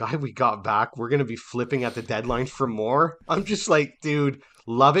that the guy we got back, we're gonna be flipping at the deadline for more. I'm just like, dude,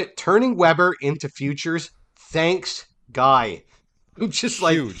 love it. Turning Weber into futures. Thanks, guy. I'm just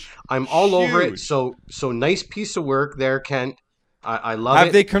like, Huge. I'm all over it. Huge. So nice piece of work there, Kent. I love Have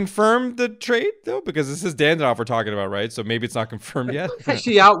it. they confirmed the trade though? Because this is Dandoff we're talking about, right? So maybe it's not confirmed yet.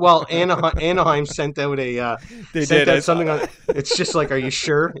 Actually, yeah. Well, Anaheim sent out a They sent did. I out saw something on. that. It's just like, are you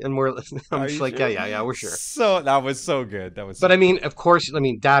sure? And we're I'm Are just you like, sure? yeah, we're sure. So that was so good. That was. But I mean, of course, I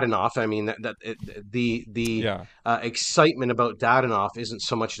mean Dadanoff. I mean the yeah. excitement about Dadanoff isn't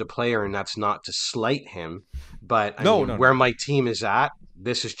so much the player, and that's not to slight him, but I No, mean, no, where no. my team is at,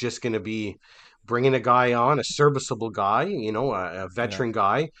 this is just going to be bringing a guy on, a serviceable guy, a Yeah. veteran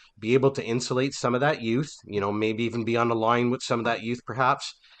guy, be able to insulate some of that youth, maybe even be on the line with some of that youth,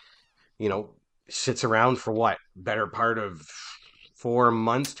 perhaps, you know, sits around for what, better part of 4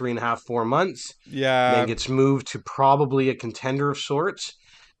 months, 3.5, 4 months, then Yeah. gets moved to probably a contender of sorts.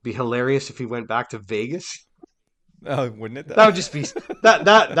 Be hilarious if he went back to Vegas. Wouldn't it? That would just be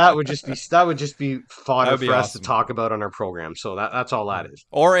that would just be fodder That would be for us to awesome. talk about on our program. So that's all that is.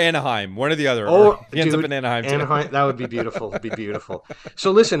 Or Anaheim, one or the other. Oh, Or he ends up dude, in Anaheim. Too. Anaheim, that would be beautiful. It'd be beautiful.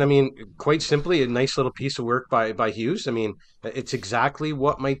 So listen, I mean, quite simply, a nice little piece of work by Hughes. I mean, it's exactly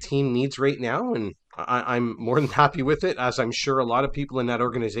what my team needs right now, and I'm more than happy with it, as I'm sure a lot of people in that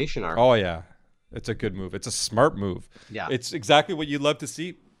organization are. Oh yeah, it's a good move. It's a smart move. Yeah. It's exactly what you'd love to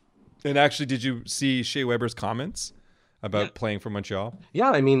see. And actually, did you see Shea Weber's comments about playing for Montreal?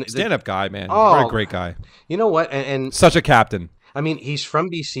 Yeah, I mean, Stand-up guy, man. Oh. What a great guy. you know what, and Such a captain. I mean, he's from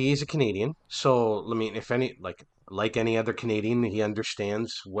BC. He's a Canadian. So, I mean, if any, like any other Canadian, he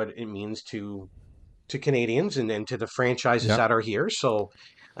understands what it means to Canadians and to the franchises Yep. that are here. So,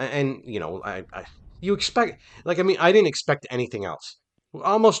 and you expect, like, I mean, I didn't expect anything else.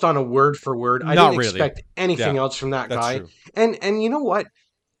 Almost on a word for word, I Not didn't really. expect anything Yeah, else from that that's guy. true. And you know what?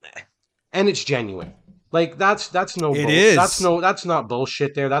 And it's genuine. Like that's no It bull- is. that's not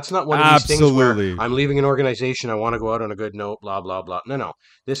bullshit there. That's not one of these things Absolutely. where I'm leaving an organization, I want to go out on a good note, blah blah blah. No. No.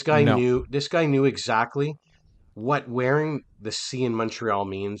 This guy knew exactly what wearing the C in Montreal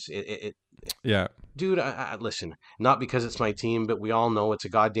means. Yeah. Dude, listen, not because it's my team, but we all know it's a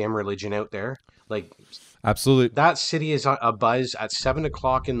goddamn religion out there. Like Absolutely. that city is a buzz at 7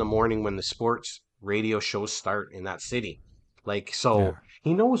 o'clock in the morning when the sports radio shows start in that city. Like, so Yeah.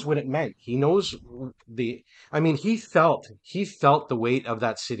 he knows what it meant. He knows I mean, he felt the weight of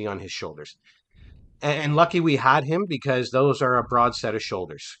that city on his shoulders. And lucky we had him, because those are a broad set of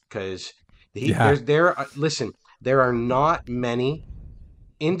shoulders. Because Yeah. listen, there are not many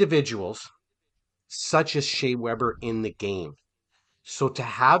individuals such as Shea Weber in the game. So to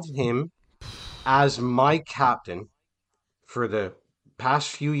have him as my captain for the past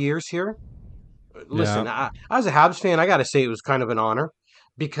few years here, listen, as a Habs fan, I got to say it was kind of an honor,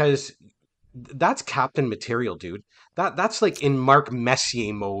 because that's captain material, dude. That's like in Mark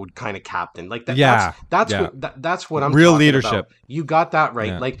Messier mode kind of captain. Like that. Yeah, That's yeah. that's what I'm Real talking leadership. about. You got that right.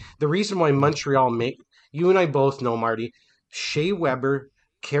 Yeah. Like the reason why Montreal you and I both know, Marty, Shea Weber,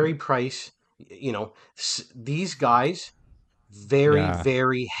 Carey Price, these guys, very Yeah.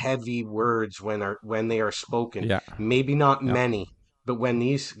 very heavy words when they are spoken. Yeah. Maybe not Yeah. many, but when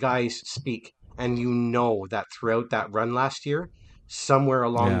these guys speak, and you know that throughout that run last year, somewhere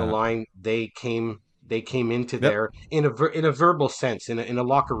along the Yeah. line they came into Yep. there in a verbal sense, in a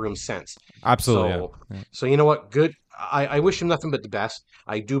locker room sense. Absolutely. Yeah. So Yeah. so you know what? Good. I wish him nothing but the best.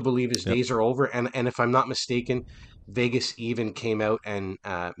 I do believe his Yep. days are over, and if I'm not mistaken, Vegas even came out and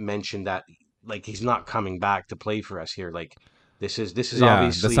mentioned that like he's not coming back to play for us here. Like this is Yeah. That's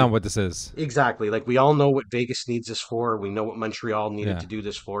obviously not what this is. exactly like we all know what Vegas needs this for. We know what Montreal needed Yeah. to do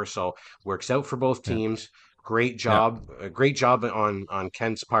this for. So works out for both Yeah. teams. Great Yeah. job, great job on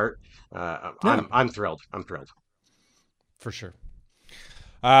Ken's part. Yeah. I'm thrilled. I'm thrilled. For sure.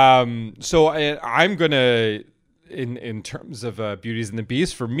 So I'm gonna, in terms of Beauties and the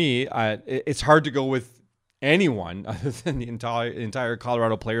Beast, for me, it's hard to go with anyone other than the entire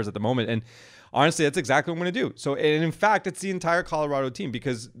Colorado players at the moment. And honestly, that's exactly what I'm gonna do. So, and in fact, it's the entire Colorado team,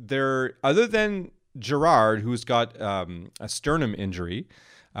 because they're, other than Gerard, who's got a sternum injury,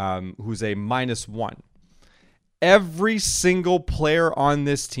 who's a -1. Every single player on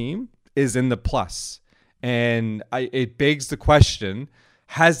this team is in the plus. And it begs the question,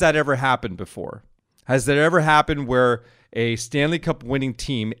 has that ever happened before? Has that ever happened where a Stanley Cup winning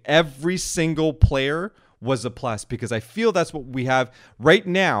team, every single player was a plus? Because I feel that's what we have right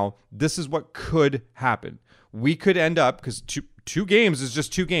now. This is what could happen. We could end up, because two games is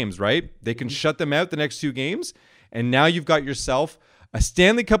just 2 games, right? They can shut them out the next 2 games. And now you've got yourself a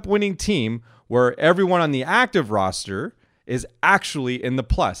Stanley Cup winning team where everyone on the active roster is actually in the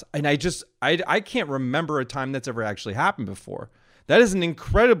plus. And I can't remember a time that's ever actually happened before. That is an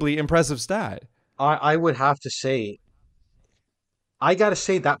incredibly impressive stat. I would have to say, I gotta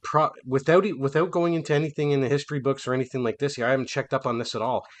say that without going into anything in the history books or anything like this here, I haven't checked up on this at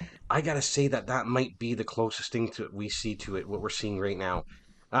all. I gotta say that might be the closest thing to we see to it, what we're seeing right now.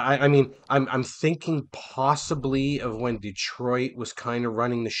 I mean, I'm thinking possibly of when Detroit was kind of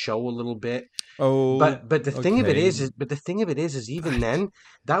running the show a little bit. Oh, But the thing of it okay. is even then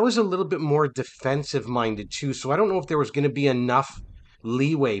that was a little bit more defensive minded too. So I don't know if there was going to be enough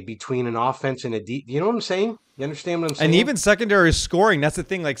leeway between an offense and a deep. You know what I'm saying? You understand what I'm And saying? even secondary scoring, that's the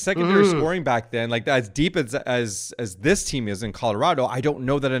thing. Like secondary Hmm. scoring back then, like as deep as this team is in Colorado, I don't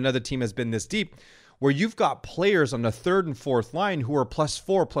know that another team has been this deep, where you've got players on the third and fourth line who are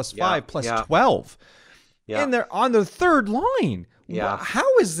 +4, Yeah. +5, plus Yeah. 12. Yeah. And they're on the third line. Yeah.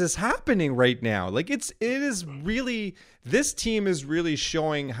 How is this happening right now? Like it is really, this team is really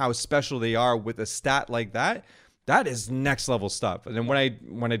showing how special they are with a stat like that. That is next level stuff. And then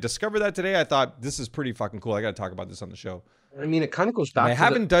when I discovered that today, I thought this is pretty fucking cool. I got to talk about this on the show. I mean, it kind of goes And I back to the.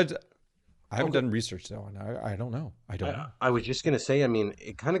 haven't done I haven't Okay. done research though, and I don't know. I don't know. I was just gonna say. I mean,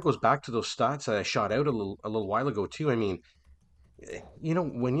 it kind of goes back to those stats that I shot out a little while ago too. I mean,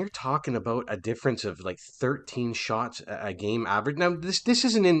 when you're talking about a difference of like 13 shots a game average. Now, this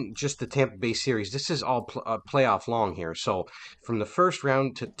isn't in just the Tampa Bay series. This is all playoff long here. So from the first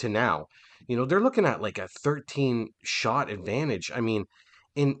round to now, they're looking at like a 13 shot advantage. I mean,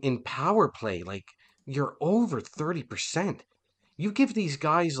 in power play, like you're over 30%. You give these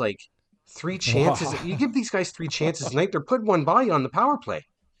guys like three chances. You Wow. give these guys 3 chances a night. They're putting one by you on the power play.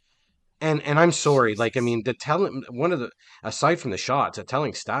 And I'm sorry, like I mean, the telling one of the aside from the shots, a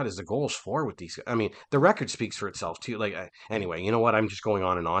telling stat is the goals for with these. I mean, the record speaks for itself too. Like anyway, you know what? I'm just going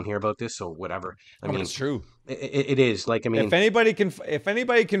on and on here about this, so whatever. I Oh, but mean, it's true. it is like I mean, If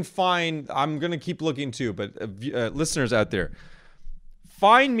anybody can find, I'm gonna keep looking too. But listeners out there,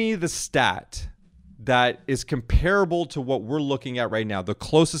 find me the stat that is comparable to what we're looking at right now, the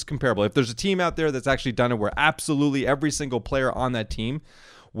closest comparable. If there's a team out there that's actually done it where absolutely every single player on that team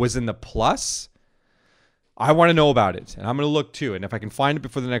was in the plus, I want to know about it. And I'm going to look too. And if I can find it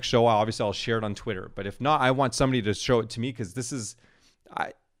before the next show, obviously I'll share it on Twitter. But if not, I want somebody to show it to me, because this is,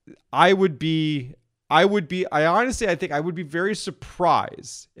 I, I honestly, I think I would be very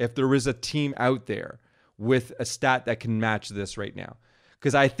surprised if there was a team out there with a stat that can match this right now.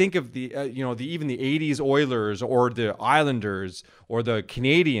 Because I think of even the 80s Oilers or the Islanders or the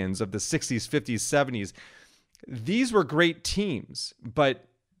Canadians of the 60s, 50s, 70s. These were great teams, but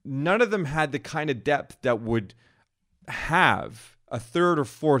none of them had the kind of depth that would have a third or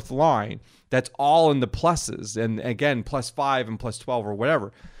fourth line that's all in the pluses. And again, +5 and +12 or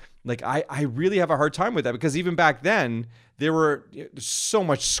whatever. Like I really have a hard time with that, because even back then there were so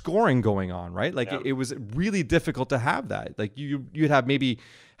much scoring going on, right? Like yeah. it was really difficult to have that. Like you'd have maybe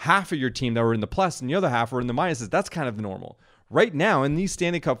half of your team that were in the plus and the other half were in the minuses. That's kind of normal. Right now in these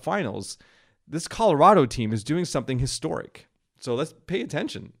Stanley Cup finals, this Colorado team is doing something historic. So let's pay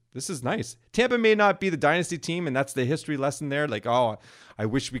attention. This is nice. Tampa may not be the dynasty team, and that's the history lesson there. Like, oh, I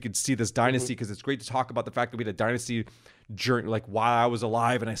wish we could see this dynasty, because it's great to talk about the fact that we had a dynasty during, like, while I was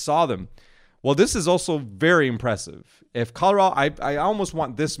alive and I saw them. Well, this is also very impressive. If Colorado, I almost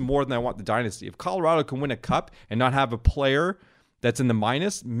want this more than I want the dynasty. If Colorado can win a cup and not have a player that's in the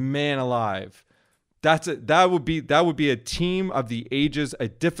minus, man alive, that would be a team of the ages, a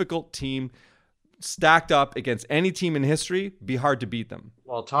difficult team stacked up against any team in history. Be hard to beat them.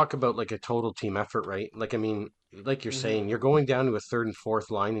 Well, talk about like a total team effort, right? Like, I mean, like you're Mm-hmm. saying, you're going down to a third and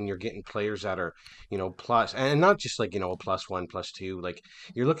fourth line and you're getting players that are, plus, and not just like, a plus one, plus two. Like,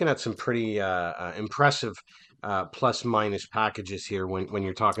 you're looking at some pretty impressive plus minus packages here when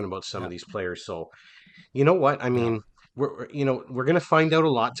you're talking about some Yeah, of these players. So, you know what? I yeah, mean, we're going to find out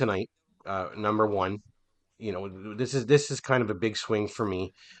a lot tonight. Number one, this is kind of a big swing for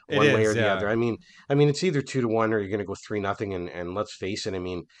me, it one way or is. the Yeah, other. I mean it's either 2-1 or you're going to go 3-0, and let's face it. I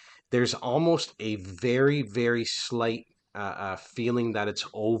mean, there's almost a very very slight feeling that it's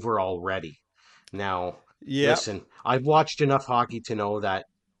over already. Now, yeah, listen, I've watched enough hockey to know that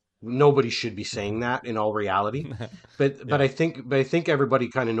nobody should be saying that in all reality, but yeah. I think everybody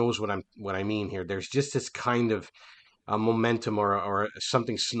kind of knows what I mean here. There's just this kind of a momentum or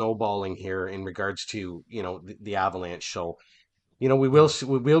something snowballing here in regards to the Avalanche. So Yeah. we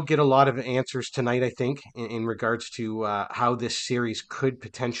will get a lot of answers tonight. I think in regards to how this series could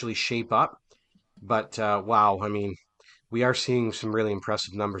potentially shape up. But wow, I mean, we are seeing some really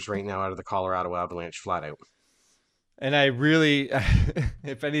impressive numbers right now out of the Colorado Avalanche, flat out. And I really,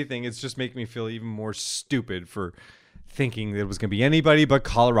 if anything, it's just making me feel even more stupid for thinking that it was going to be anybody but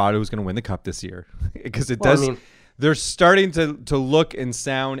Colorado who's going to win the cup this year. Because it Well, I does, mean, they're starting to look and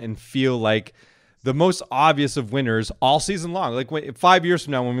sound and feel like the most obvious of winners all season long. Like 5 years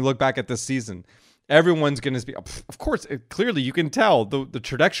from now, when we look back at this season, everyone's going to be, of course, clearly you can tell the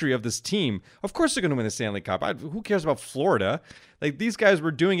trajectory of this team. Of course, they're going to win the Stanley Cup. Who cares about Florida? Like these guys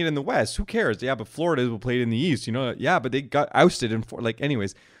were doing it in the West. Who cares? Yeah, but Florida played in the East. Yeah, but they got ousted in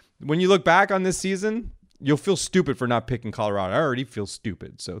anyways. When you look back on this season, you'll feel stupid for not picking Colorado. I already feel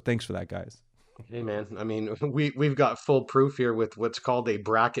stupid. So thanks for that, guys. hey man, I mean, we've got full proof here with what's called a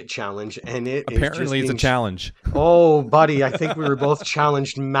bracket challenge, and it is just Apparently, it's a being challenge. Oh, buddy, I think we were both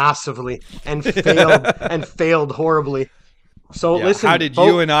challenged massively and failed horribly. So Yeah. How listen, did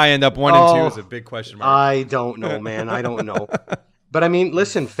you and I end up 1-2 is oh, a big question mark. I don't know, man. I don't know. But I mean,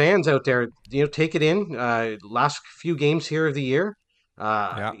 listen, fans out there, take it in. Last few games here of the year,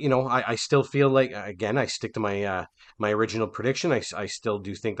 Yeah. I still feel like again, I stick to my original prediction. I still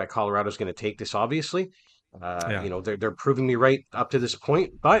do think that Colorado's going to take this. Obviously, Yeah. they're proving me right up to this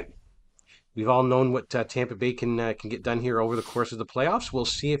point, but we've all known what Tampa Bay can get done here over the course of the playoffs. We'll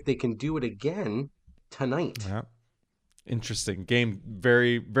see if they can do it again tonight. Yeah. Interesting game.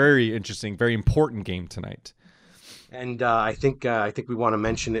 Very, very interesting. Very important game tonight. And I think we want to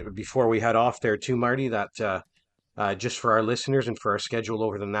mention it before we head off there too, Marty. That just for our listeners and for our schedule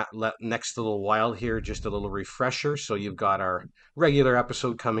over the next little while here, just a little refresher. So you've got our regular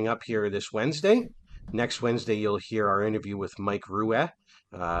episode coming up here this Wednesday. Next Wednesday, you'll hear our interview with Mike Rouet.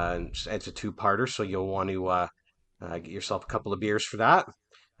 It's a two-parter, so you'll want to get yourself a couple of beers for that.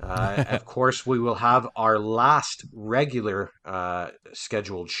 Of course, we will have our last regular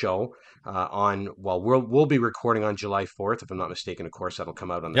scheduled show well, we'll be recording on July 4th, if I'm not mistaken. Of course, that'll come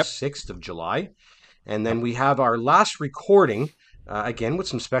out on the Yep. 6th of July. And then Yep. we have our last recording, again, with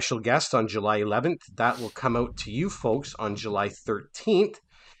some special guests on July 11th. That will come out to you folks on July 13th.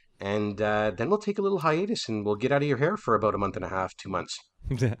 And then we'll take a little hiatus and we'll get out of your hair for about a month and a half, 2 months.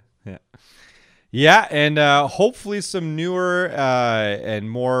 Yeah. Yeah, and hopefully some newer and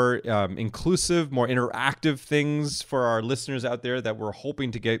more inclusive, more interactive things for our listeners out there that we're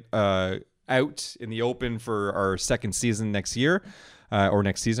hoping to get out in the open for our second season next year, or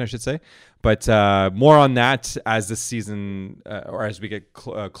next season, I should say. But more on that as this season, or as we get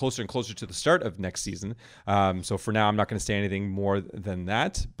closer and closer to the start of next season. So for now, I'm not going to say anything more than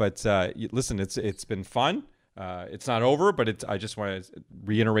that. But listen, it's been fun. It's not over, but I just want to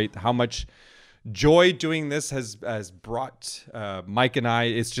reiterate how much joy doing this has brought Mike and I.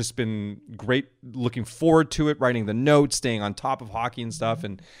 It's just been great. Looking forward to it, writing the notes, staying on top of hockey and stuff,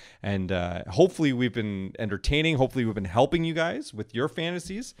 and hopefully we've been entertaining. Hopefully we've been helping you guys with your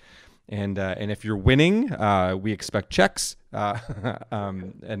fantasies. And if you're winning, we expect checks.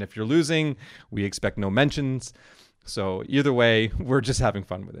 And if you're losing, we expect no mentions. So either way, we're just having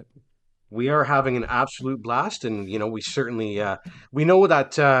fun with it. We are having an absolute blast, and we certainly we know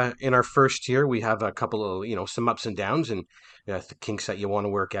that in our first year we have a couple of some ups and downs and the kinks that you want to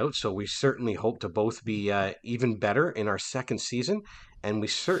work out. So we certainly hope to both be even better in our second season, And we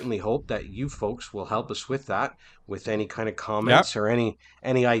certainly hope that you folks will help us with that, with any kind of Yep. comments or any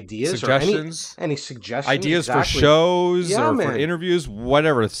ideas Suggestions, or any suggestions. ideas for Exactly. shows Yeah, or for man. interviews,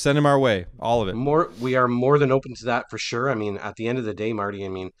 whatever. Send them our way. All of it. We are more than open to that for sure. I mean, at the end of the day, Marty, I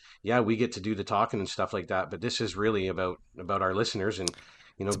mean, yeah, we get to do the talking and stuff like that, but this is really about our listeners and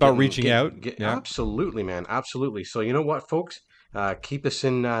It's about reaching out. Yeah. absolutely, man, absolutely. So you know what, folks, keep us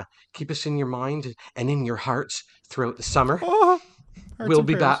in your mind and in your hearts throughout the summer. Oh, hearts We'll and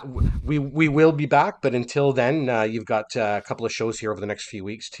be prayers. back. We will be back, but until then, you've got a couple of shows here over the next few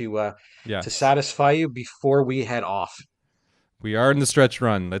weeks to Yes. satisfy you before we head off. We are in the stretch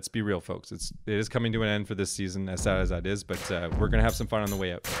run. Let's be real, folks. It is coming to an end for this season, as sad as that is, but we're going to have some fun on the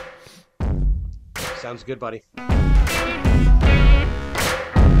way out. Sounds good, buddy.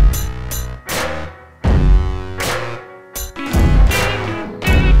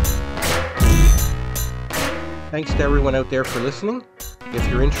 Thanks to everyone out there for listening. If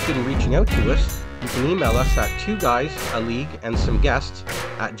you're interested in reaching out to us, you can email us at 2guys.a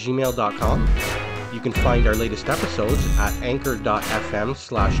league.and.some.guests@gmail.com. You can find our latest episodes at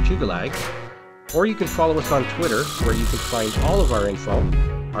anchor.fm/Tugalag, or you can follow us on Twitter, where you can find all of our info.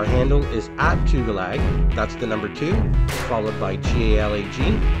 Our handle is @Tugalag, that's the number 2, followed by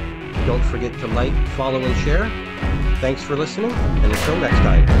GALAG. Don't forget to like, follow, and share. Thanks for listening, and until next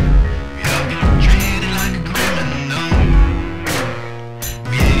time.